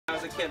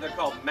kid, they're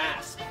called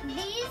masks. These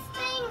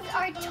things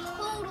are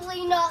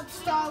totally not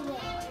Star Wars.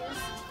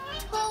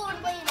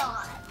 Totally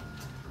not.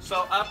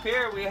 So up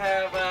here we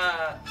have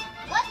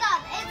What's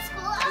up? It's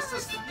cool.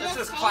 this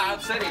is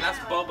Cloud City. That's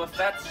Boba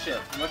Fett's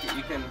ship. Look,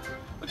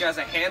 it has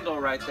a handle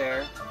right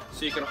there,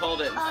 so you can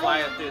hold it and fly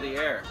it through the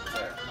air.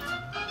 There.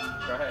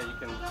 Go ahead, you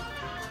can.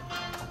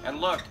 And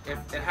look, it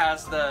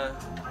has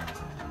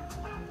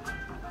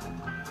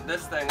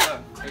this thing.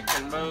 Look, it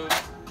can move.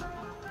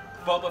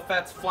 Boba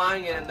Fett's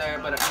flying in there,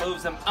 but it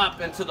moves him up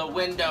into the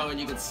window, and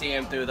you can see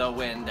him through the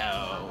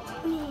window.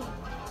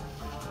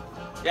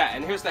 Yeah,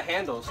 and here's the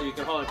handle, so you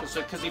can hold it,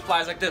 because he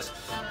flies like this.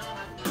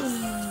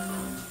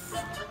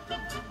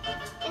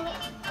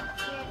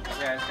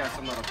 Yeah, it's got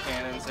some little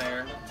cannons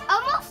there.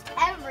 Almost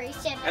every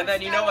ship. And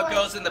then you know what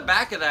goes in the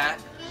back of that?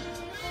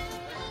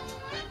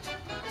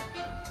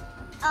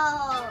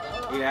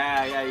 Oh.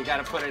 Yeah, you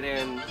gotta put it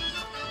in.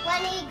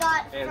 When he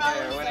got in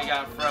frozen. There. When he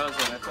got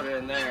frozen, I put it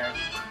in there.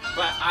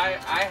 But I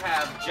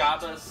have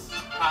Jabba's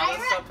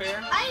palace up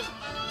here.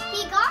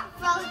 He got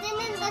frozen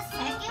in the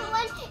second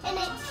one, and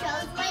it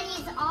shows when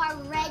he's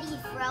already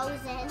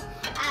frozen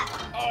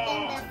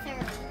in the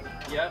third.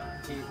 Yep,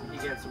 he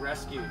gets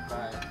rescued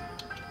by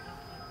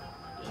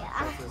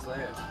Princess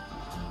Leia.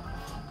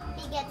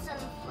 He gets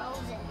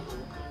unfrozen.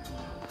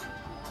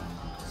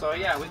 So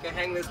yeah, we can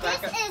hang this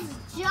back up. This is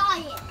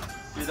giant.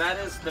 Dude, that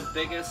is the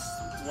biggest,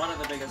 one of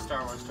the biggest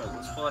Star Wars toys.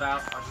 Let's pull it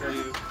out, I'll show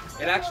you.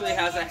 It actually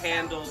has a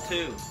handle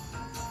too.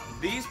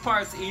 These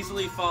parts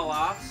easily fall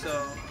off, so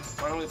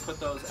why don't we put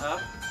those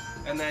up?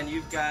 And then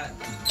you've got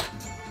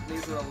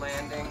these little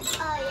landing gears.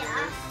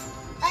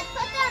 Let's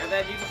put them. And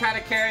then you can kind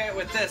of carry it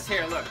with this.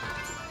 Here, look.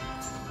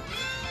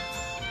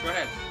 Go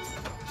ahead.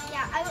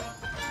 Yeah,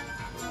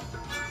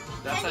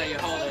 That's how you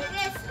hold it.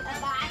 This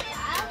back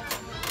up?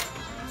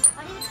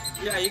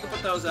 Yeah, you can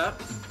put those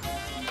up.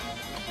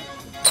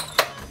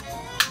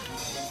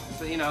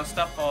 So, you know,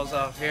 stuff falls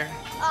off here.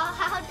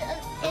 How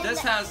does? But this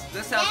has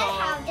most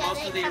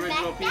of the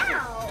original pieces.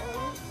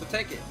 So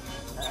take it.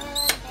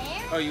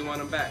 There? Oh, you want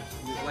them back?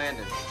 You've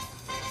landed.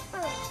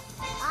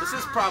 This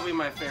is probably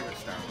my favorite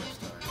Star Wars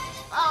toy.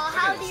 Oh,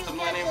 how do you It's the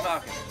get Millennium this?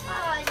 Falcon.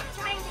 Oh, I'm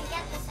trying to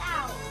get this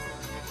out.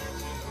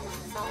 This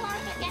is so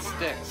hard to get It out.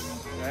 sticks,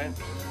 right?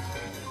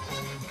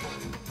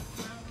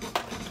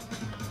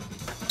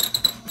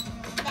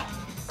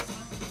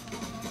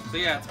 So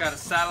yeah, it's got a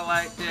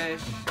satellite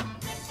dish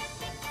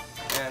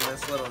and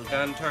this little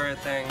gun turret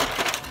thing.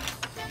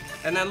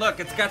 And then look,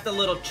 it's got the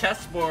little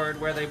chessboard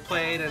where they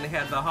played and they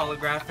had the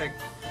holographic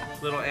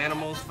little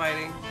animals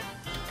fighting.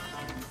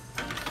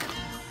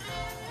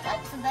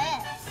 What's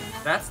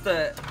this?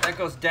 That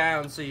goes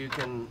down so you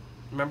can,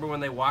 remember when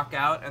they walk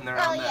out and they're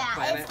on that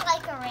planet? It's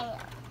like a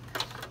ramp.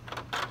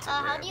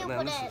 How do you And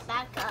then put it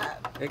back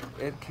up?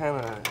 It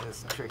kind of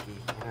is tricky,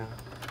 you know.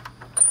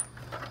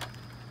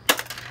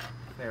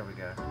 There we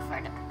go.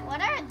 What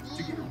are these?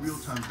 To get a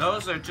real-time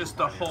Those are just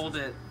to hold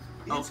it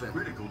It's open.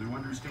 critical to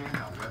understand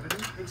how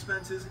revenue,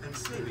 expenses, and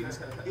savings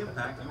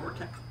impact your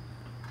account.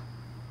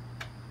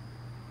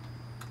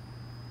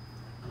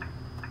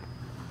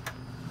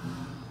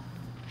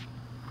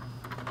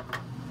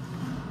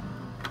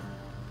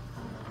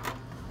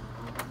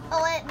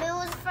 Oh, it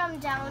moves from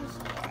down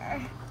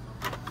here.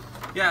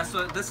 Yeah,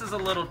 so this is a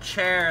little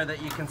chair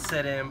that you can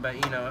sit in, but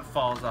you know, it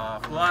falls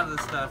off. A lot of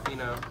the stuff, you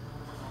know,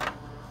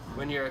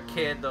 when you're a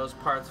kid, those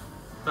parts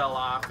fell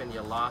off and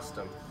you lost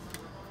them.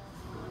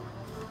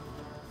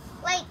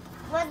 Like,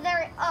 was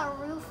there a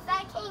roof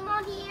that came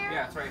on here?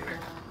 Yeah, it's right here.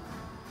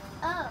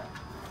 Oh.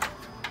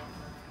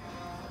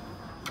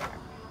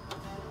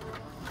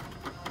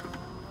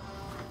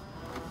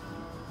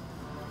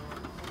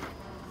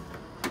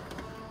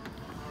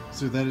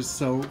 So that is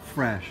so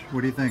fresh.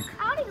 What do you think?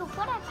 How do you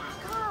put it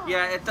back on?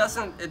 Yeah, it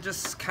doesn't, it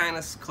just kind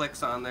of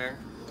clicks on there.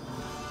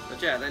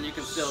 But yeah, then you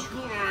can still...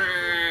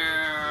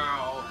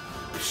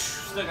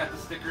 Still got the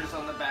stickers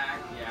on the back,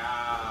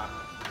 yeah.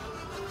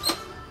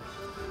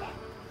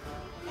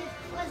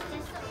 Was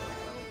this a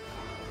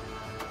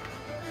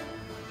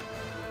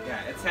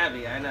Yeah, it's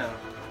heavy, I know.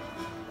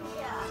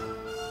 Yeah.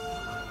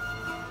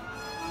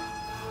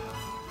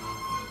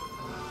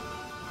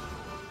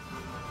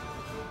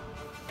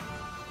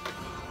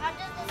 How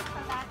does this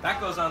come back? That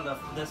goes on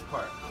this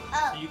part.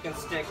 Oh. So you can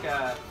stick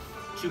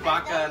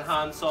Chewbacca and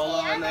Han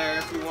Solo in there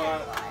if you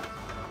want.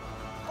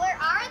 Where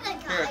are the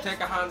guys? Here, take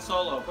a Han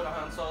Solo. Put a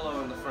Han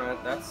Solo in the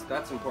front.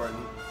 That's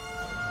important.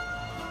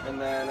 And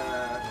then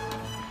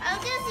How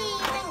does he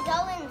even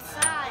go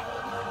inside?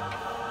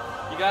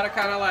 you gotta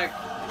kind of like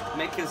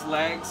make his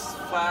legs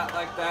flat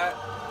like that,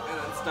 and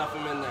then stuff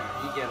him in there.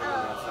 You get him in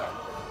that stuff.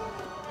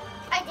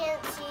 I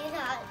didn't see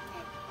that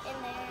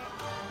in there.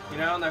 You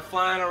know, and they're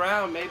flying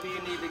around. Maybe you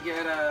need to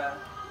get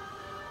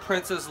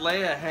Princess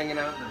Leia hanging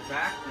out in the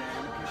back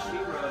there because she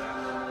rode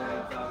on the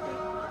Millennium Falcon.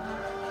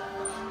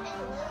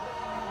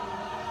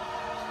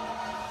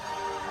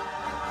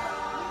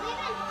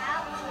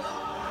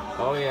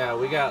 Oh yeah,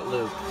 we got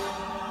Luke.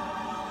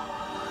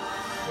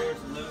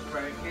 Here's Luke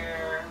right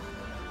here.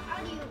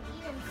 How do you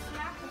even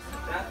smack this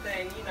on? That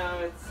thing, you know,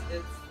 it's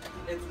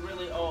it's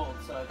really old,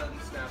 so it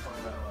doesn't snap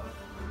on that well.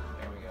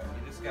 There we go.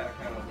 You just gotta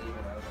kind of leave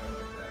it open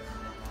like that.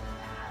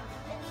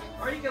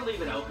 Or you can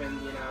leave it open,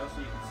 you know,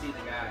 so you can see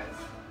the guys.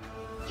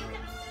 You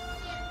can see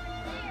it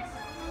there.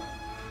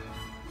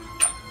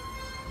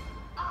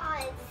 Oh,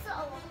 it's so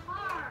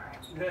hard.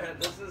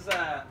 This is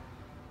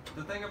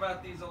the thing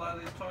about these. A lot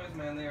of these toys,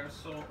 man, they are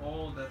so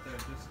old that they're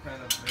just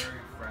kind of very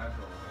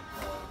fragile and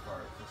falling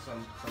apart. So some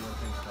of the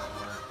things don't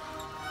work.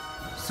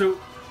 So,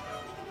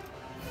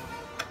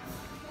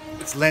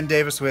 it's Len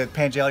Davis with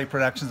Pangelli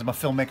Productions. I'm a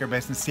filmmaker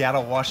based in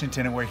Seattle,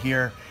 Washington, and we're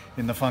here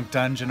in the Funk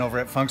Dungeon over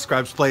at Funk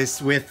Scribe's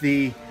place with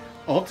the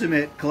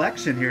ultimate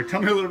collection here.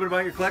 Tell me a little bit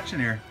about your collection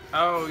here.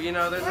 Oh, you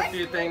know, there's a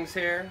few things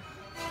here.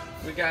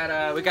 We got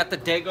the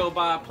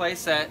Dagobah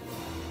playset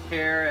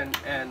here,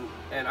 and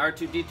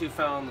R2-D2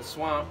 fell in the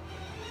swamp.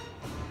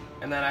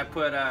 And then I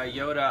put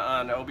Yoda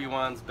on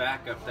Obi-Wan's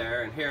back up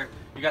there. And here,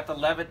 you got the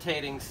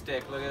levitating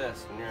stick. Look at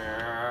this.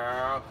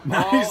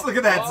 Nice, look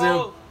at that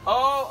zoom.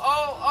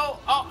 Oh.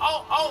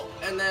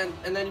 And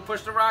then you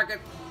push the rocket.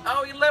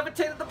 Oh, he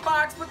levitated the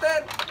box, but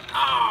then,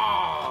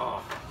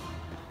 oh.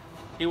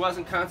 He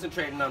wasn't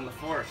concentrating on the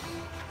force.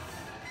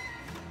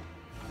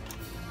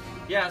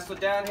 Yeah, so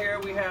down here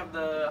we have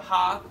the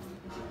Hoth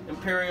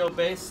Imperial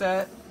base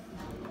set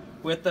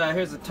with,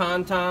 here's a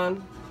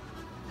Tauntaun.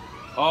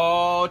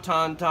 Oh,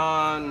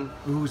 Tauntaun.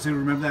 Ooh, so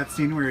remember that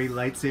scene where he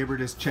lightsabered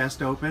his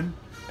chest open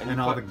and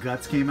all the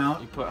guts came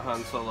out? You put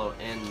Han Solo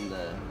in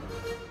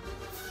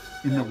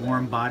the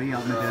warm body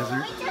out in the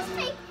desert? Can we just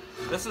take...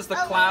 This is the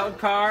Cloud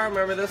Car.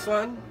 Remember this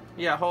one?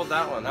 Yeah, hold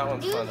that one. That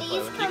one's fun to play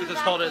with. You can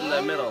just hold it in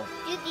the middle.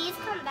 Do these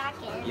come back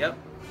in? Yep.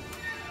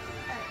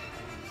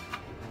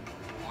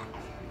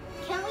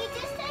 Can we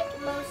just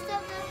take most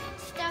of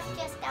the stuff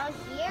just down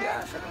here?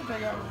 Yeah, sure.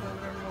 Take out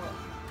whatever you want.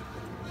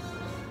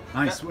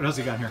 Nice. What else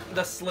you got here?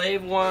 The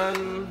Slave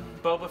One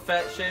Boba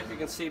Fett shape. You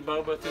can see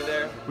Boba through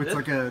there. It's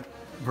like a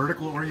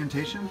vertical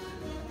orientation?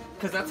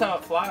 Because that's how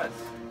it flies.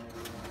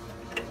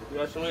 You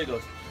watch the way it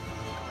goes.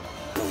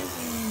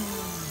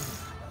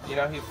 You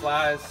know, he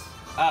flies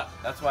up.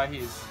 That's why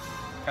he's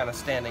kind of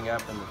standing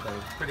up in the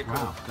thing. Pretty cool.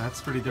 Wow,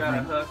 that's pretty Got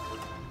a different. hook.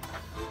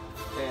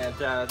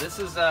 And this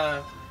is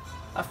a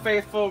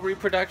faithful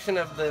reproduction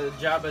of the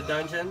Jabba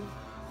dungeon.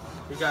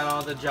 You got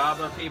all the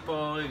Jabba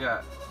people. You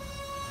got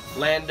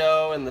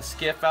Lando in the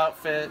skiff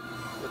outfit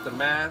with the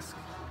mask.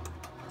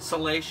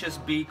 Salacious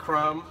B.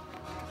 Crumb.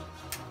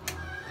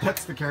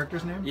 That's the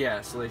character's name?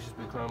 Yeah, Salacious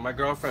B. Crumb. My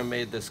girlfriend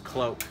made this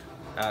cloak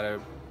out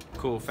of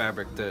cool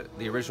fabric.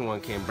 The original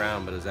one came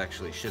brown, but it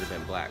actually should have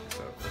been black,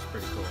 so it's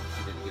pretty cool.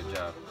 She did a good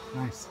job.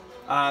 Nice.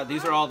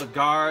 These are all the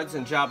guards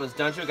in Jabba's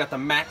dungeon. We got the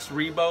Max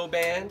Rebo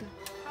band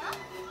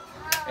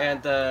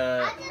and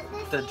the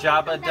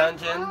Jabba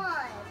dungeon.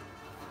 How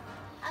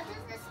does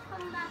this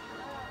come back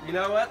on? You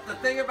know what? The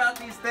thing about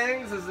these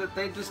things is that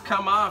they just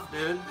come off,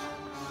 dude.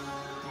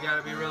 You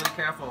gotta be really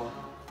careful.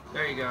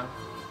 There you go.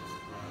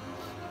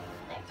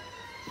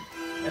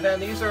 And then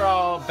these are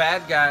all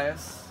bad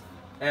guys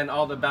and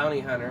all the bounty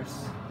hunters.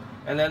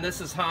 And then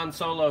this is Han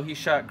Solo. He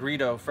shot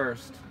Greedo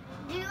first.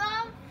 Do you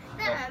have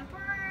the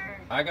Emperor?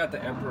 I got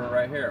the Emperor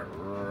right here.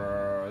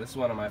 This is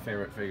one of my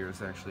favorite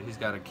figures, actually. He's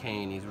got a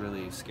cane. He's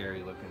really scary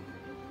looking.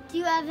 Do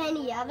you have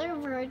any other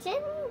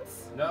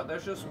versions? No,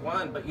 there's just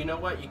one. But you know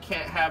what? You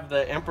can't have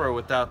the Emperor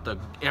without the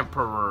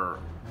Emperor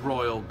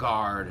Royal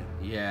Guard.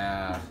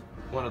 Yeah.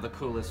 One of the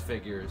coolest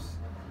figures.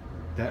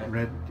 That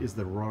red is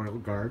the Royal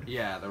Guard?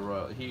 Yeah, the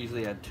Royal. He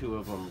usually had two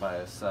of them by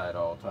his side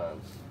all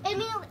times.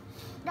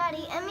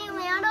 Daddy,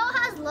 Emiliano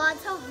has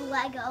lots of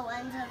Lego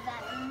ones of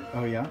them.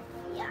 Oh, yeah?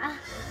 Yeah.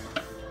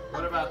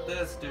 What about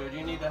this, dude?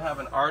 You need to have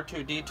an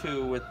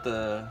R2-D2 with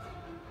the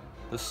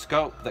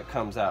scope that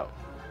comes out.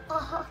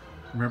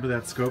 Remember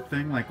that scope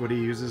thing? Like what he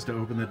uses to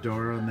open the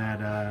door on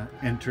that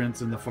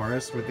entrance in the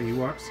forest with the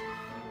Ewoks?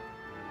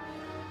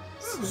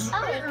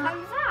 Oh, it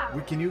comes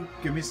out. Can you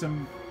give me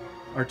some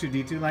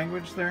R2-D2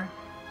 language there?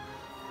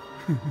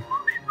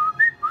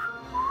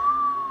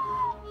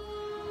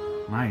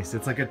 Nice.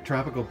 It's like a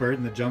tropical bird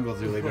in the jungle,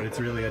 Zuli, but it's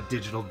really a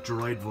digital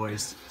droid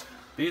voice.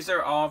 These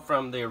are all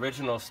from the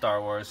original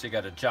Star Wars. You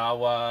got a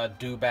Jawa,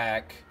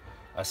 Dewback,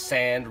 a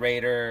Sand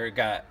Raider,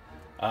 got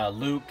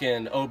Luke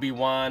and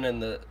Obi-Wan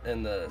and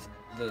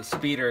the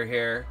speeder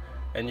here,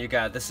 and you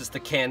got, this is the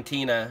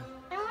cantina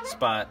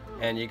spot,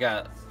 and you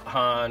got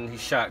Han. He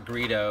shot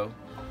Greedo.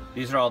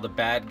 These are all the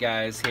bad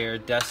guys here.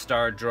 Death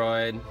Star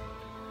droid,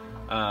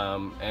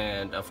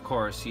 and of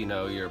course, you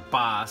know, your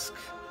Bosk,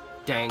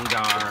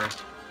 Dangar,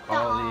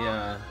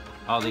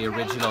 all the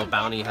original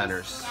bounty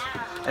hunters.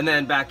 And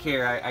then back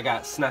here, I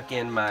got snuck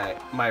in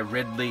my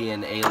Ridley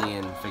and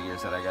Alien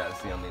figures that I got.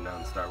 It's the only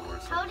non-Star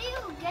Wars. How do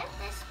you get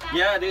this back?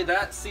 Yeah, dude.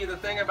 See, the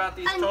thing about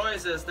these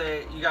toys is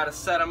you got to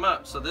set them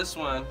up. So this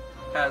one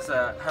has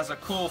a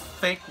cool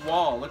fake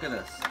wall. Look at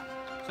this.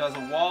 So it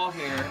has a wall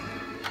here,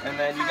 and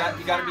then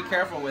you got to be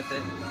careful with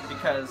it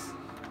because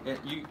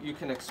you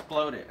can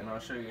explode it, and I'll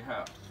show you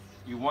how.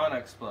 You want to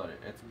explode it.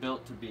 It's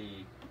built to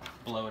be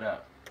blowed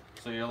up.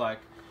 So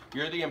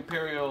you're the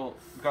Imperial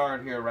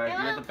Guard here,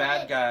 right? You're the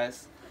bad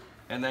guys.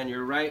 And then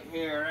you're right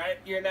here, right?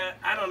 You're not.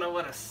 I don't know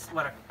what a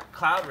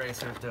cloud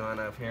racer's doing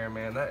up here,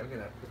 man. We're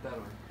gonna put that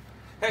on.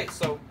 Hey,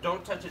 so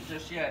don't touch it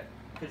just yet,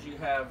 because you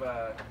have,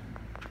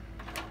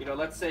 you know,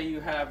 let's say you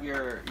have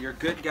your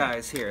good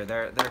guys here.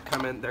 They're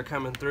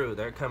coming through.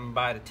 They're coming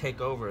by to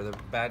take over the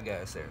bad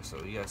guys there.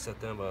 So you gotta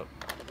set them up.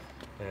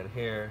 And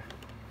here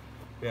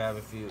we have,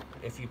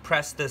 if you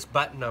press this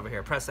button over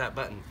here, press that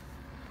button,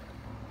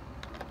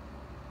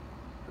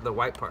 the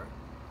white part.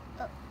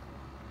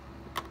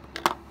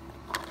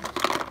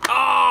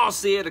 Oh,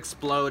 see, it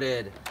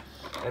exploded.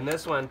 And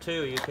this one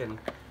too, you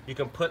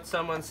can put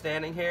someone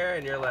standing here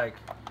and you're like,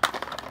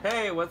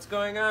 hey, what's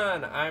going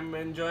on? I'm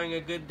enjoying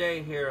a good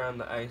day here on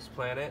the ice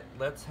planet.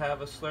 Let's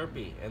have a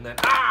Slurpee. And then,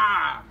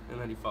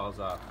 and then he falls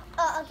off.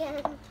 Oh,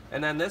 okay.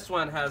 And then this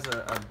one has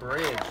a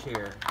bridge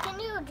here. Can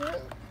you do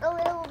it a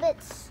little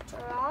bit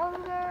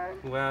stronger?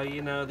 Well,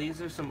 you know,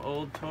 these are some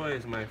old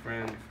toys, my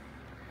friend.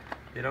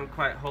 They don't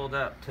quite hold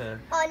up to...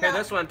 Oh, no. Hey,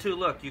 this one too,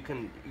 look, you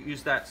can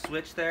use that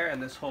switch there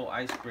and this whole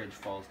ice bridge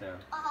falls down.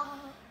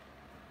 Oh.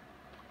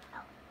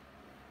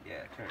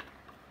 Yeah, turn.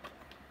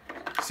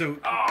 So,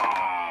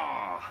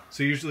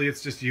 so usually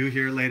it's just you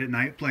here late at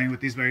night playing with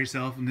these by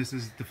yourself, and this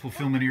is the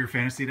fulfillment of your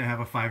fantasy to have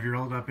a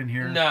 5-year-old up in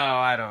here? No,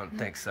 I don't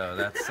think so.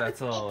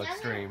 That's a little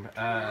extreme.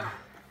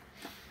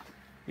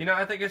 You know,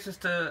 I think it's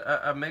just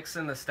a mix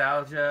of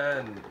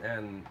nostalgia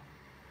and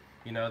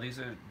you know, these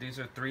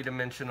are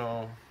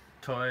three-dimensional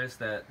toys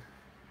that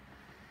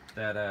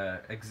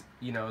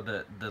you know,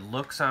 the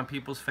looks on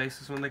people's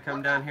faces when they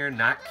come down here,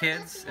 not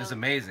kids, is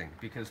amazing,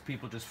 because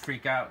people just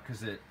freak out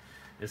because it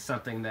is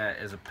something that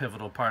is a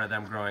pivotal part of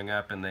them growing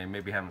up and they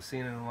maybe haven't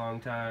seen it in a long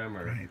time.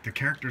 Or Right, the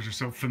characters are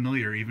so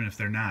familiar even if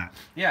they're not.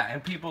 yeah,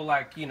 and people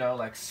like, you know,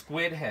 like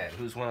Squid Head,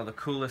 who's one of the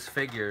coolest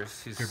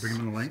figures. He's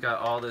got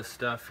all this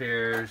stuff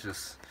here,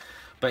 just,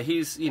 but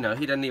he's, you know,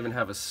 he doesn't even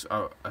have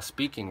a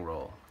speaking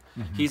role.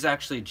 Mm-hmm. He's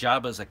actually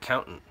Jabba's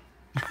accountant.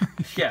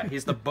 Yeah,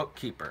 he's the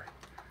bookkeeper,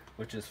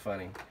 which is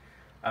funny.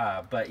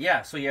 But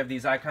yeah, so you have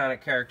these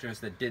iconic characters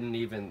that didn't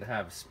even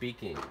have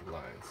speaking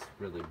lines.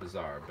 Really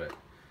bizarre, but...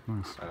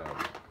 Nice.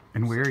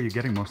 And where are you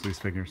getting most of these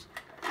figures?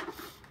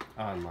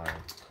 Online.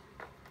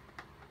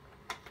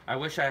 I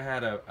wish I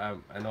had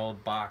an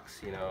old box,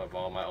 you know, of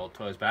all my old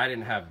toys, but I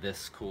didn't have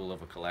this cool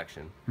of a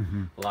collection.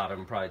 Mm-hmm. A lot of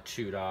them probably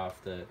chewed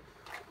off. The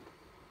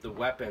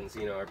weapons,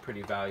 you know, are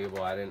pretty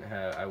valuable. I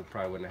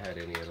probably wouldn't have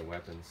had any of the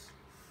weapons.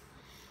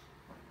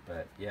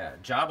 But yeah,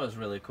 Jabba's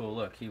really cool.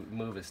 Look, he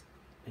moves.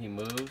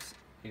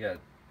 You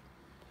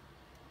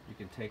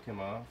can take him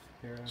off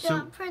here.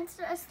 So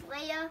Princess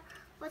Leia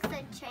with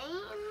the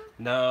chain?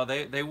 No,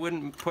 they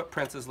wouldn't put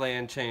Princess Leia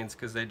in chains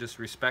because they just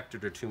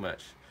respected her too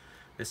much.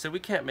 They said, we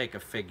can't make a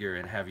figure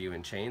and have you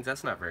in chains.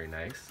 That's not very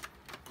nice.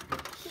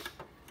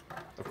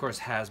 Of course,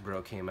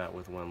 Hasbro came out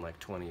with one like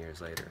 20 years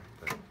later.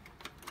 But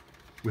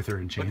with her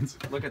in chains?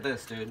 Look at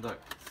this, dude.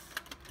 Look.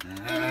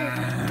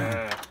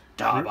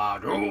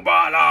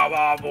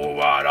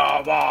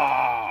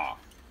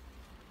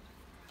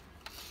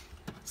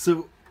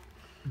 So,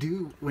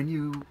 when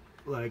you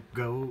like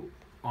go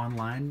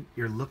online,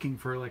 you're looking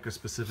for like a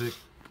specific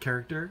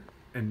character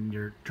and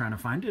you're trying to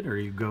find it, or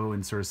you go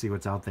and sort of see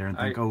what's out there and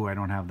think, oh, I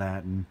don't have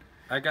that, and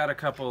I got a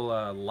couple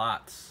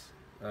lots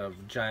of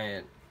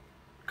giant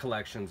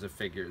collections of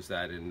figures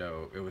that I didn't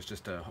know. It was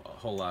just a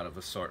whole lot of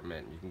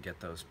assortment. You can get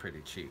those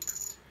pretty cheap.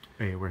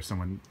 Hey, where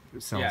someone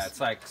sells. Yeah, it's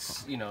like,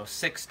 you know,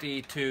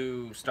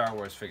 62 Star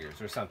Wars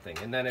figures or something,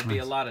 and then it'd be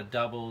a lot of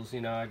doubles.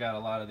 You know, I got a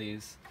lot of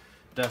these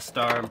Death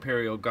Star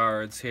Imperial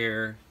Guards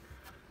here,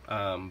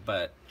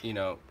 but you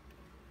know,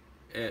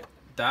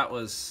 that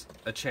was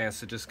a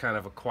chance to just kind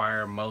of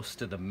acquire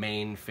most of the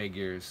main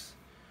figures,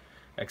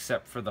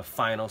 except for the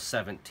final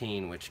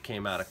 17, which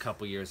came out a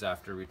couple years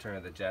after Return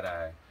of the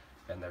Jedi,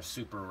 and they're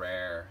super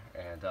rare,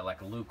 and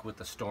like Luke with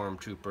the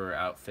Stormtrooper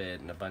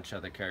outfit and a bunch of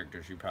other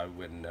characters you probably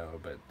wouldn't know,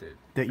 but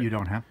that you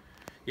don't have.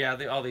 Yeah,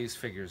 all these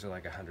figures are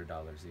like $100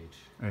 each.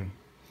 Hey.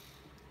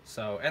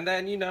 So, and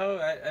then, you know,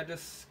 I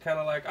just kind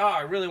of like, oh,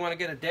 I really want to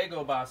get a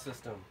Dagobah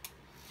system.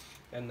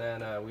 And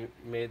then we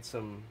made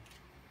some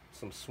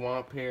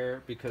swamp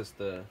here because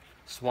the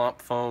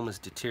swamp foam is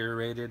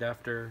deteriorated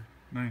after.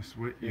 Nice.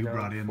 What you know,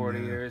 brought in 40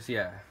 years.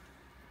 Yeah,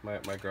 my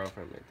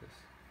girlfriend made this.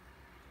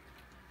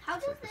 How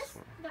does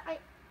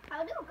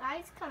how do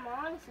guys come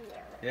on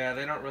here? Yeah,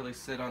 they don't really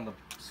sit on the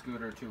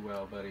scooter too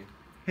well, buddy.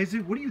 Hey,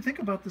 Zoo, what do you think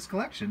about this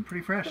collection?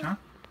 Pretty fresh, huh?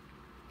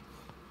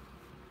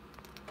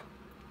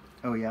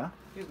 Oh, yeah?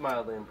 He's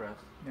mildly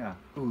impressed. Yeah.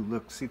 Ooh,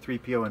 look,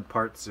 C-3PO in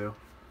parts, Zoo.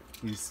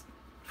 He's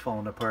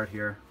falling apart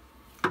here.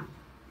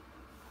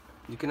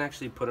 You can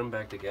actually put them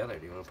back together.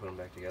 Do you want to put them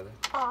back together?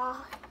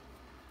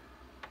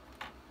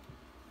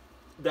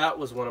 That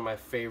was one of my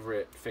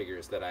favorite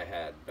figures that I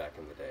had back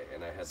in the day,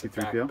 and I had the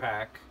C-3PO?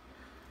 backpack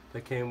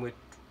that came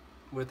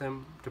with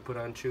him to put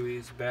on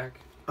Chewie's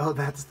back. Oh,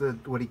 that's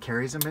what he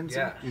carries him into?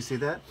 Yeah. You see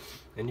that?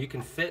 And you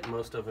can fit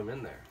most of him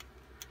in there.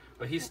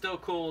 But he's still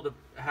cool to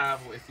have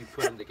if you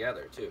put him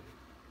together, too.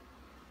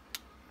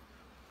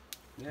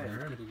 Yeah,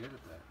 you're pretty good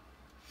at that.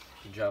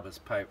 Jabba's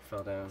pipe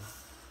fell down.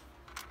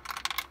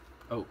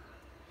 Oh.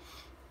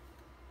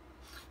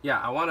 Yeah,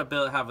 I want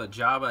to have a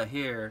Jabba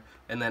here,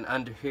 and then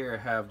under here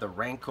have the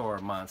Rancor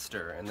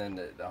monster, and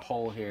then the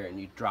hole here, and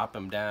you drop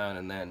him down,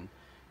 and then,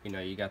 you know,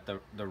 you got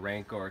the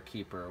Rancor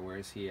keeper.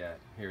 Where's he at?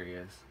 Here he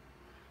is.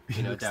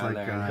 You know, down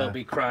like, there. And he'll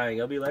be crying.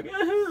 He'll be like,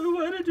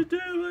 "What did you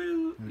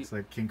do?" It's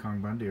like King Kong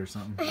Bundy or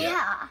something.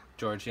 Yeah.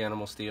 George the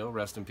Animal Steel,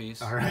 rest in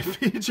peace.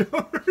 R.I.P.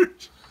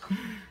 George.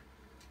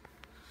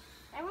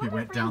 He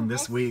went down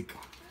this week.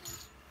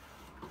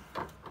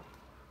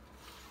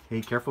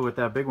 Hey, careful with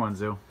that big one,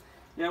 Zoo.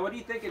 Yeah, what are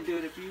you thinking,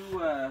 dude? If you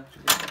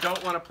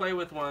don't want to play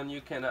with one,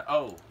 you can.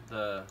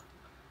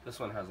 This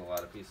one has a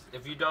lot of pieces.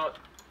 If you don't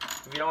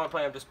want to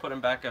play them, just put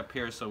them back up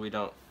here so we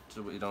don't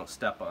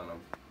step on them.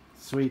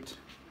 Sweet.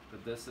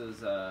 But this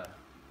is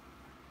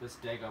this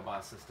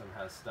Dagobah system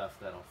has stuff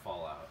that'll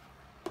fall out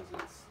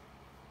because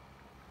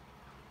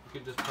you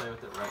can just play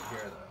with it right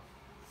here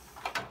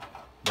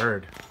though.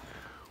 Word.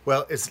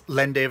 Well, it's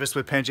Len Davis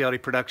with Pangelli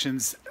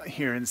Productions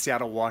here in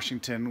Seattle,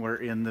 Washington. We're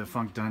in the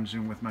Funk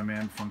Dungeon with my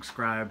man Funk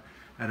Scribe.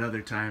 At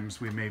other times,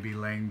 we may be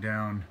laying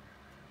down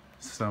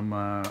some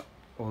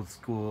old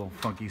school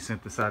funky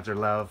synthesizer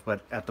love,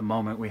 but at the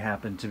moment we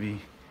happen to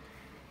be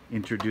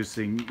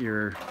introducing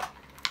your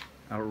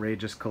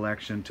outrageous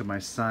collection to my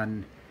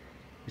son.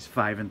 He's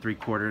 5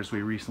 3/4.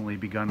 We recently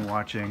begun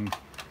watching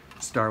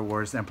Star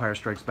Wars Empire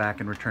Strikes Back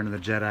and Return of the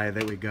Jedi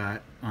that we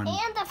got on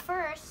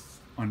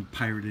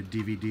pirated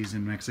DVDs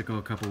in Mexico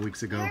a couple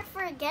weeks ago. You're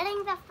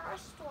forgetting the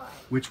first one.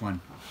 Which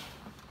one?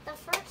 The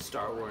first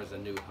Star Wars: A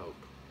New Hope.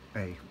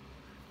 Hey.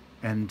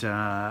 And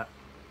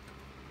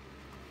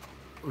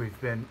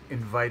we've been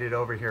invited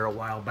over here a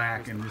while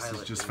back, and this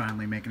is just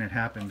finally making it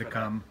happen to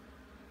come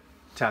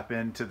tap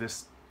into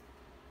this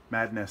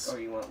madness. Oh,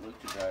 you want Luke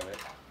to drive it?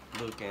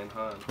 Luke and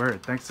Han.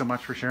 Word. Thanks so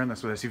much for sharing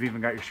this with us. You've even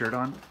got your shirt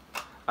on?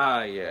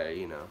 Yeah,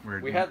 you know.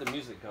 Word, we yeah. had the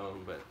music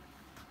going, but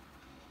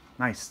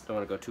Nice. don't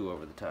want to go too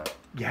over the top.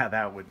 Yeah,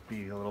 that would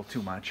be a little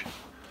too much.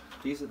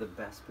 These are the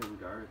best pin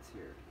guards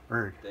here.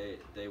 Word.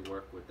 They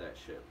work with that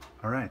ship.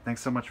 All right.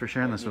 Thanks so much for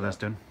sharing this with us,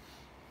 dude.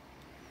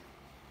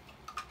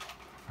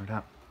 Word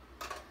up.